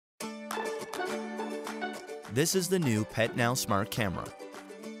This is the new PetNow smart camera.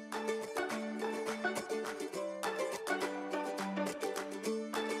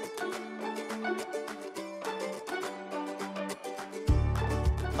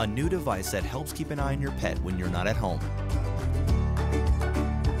 A new device that helps keep an eye on your pet when you're not at home.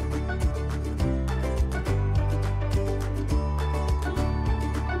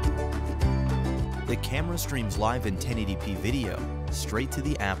 The camera streams live in 1080p video straight to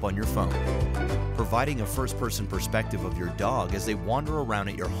the app on your phone, providing a first-person perspective of your dog as they wander around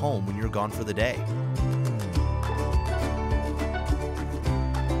at your home when you're gone for the day.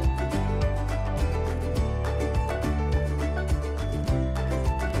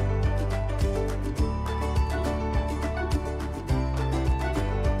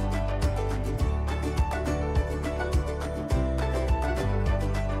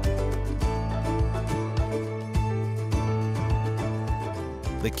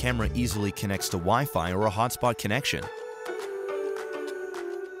 The camera easily connects to Wi-Fi or a hotspot connection.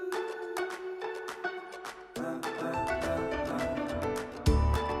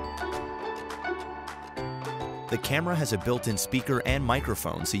 The camera has a built-in speaker and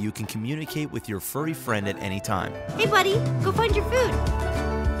microphone so you can communicate with your furry friend at any time. Hey buddy, go find your food.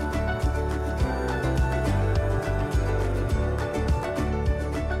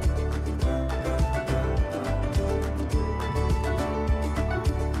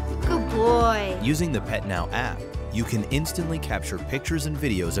 Boy. Using the PetNow app, you can instantly capture pictures and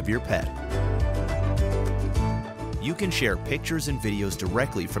videos of your pet. You can share pictures and videos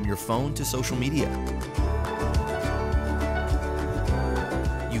directly from your phone to social media.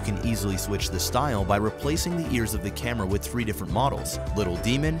 You can easily switch the style by replacing the ears of the camera with 3 different models: Little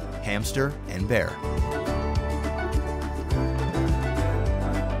Demon, Hamster, and Bear.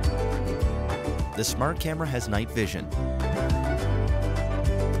 The smart camera has night vision,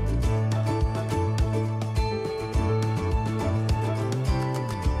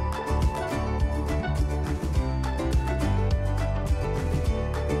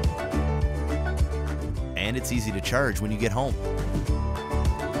 and it's easy to charge when you get home.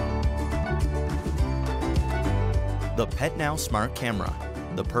 The PetNow Smart Camera,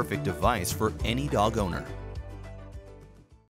 the perfect device for any dog owner.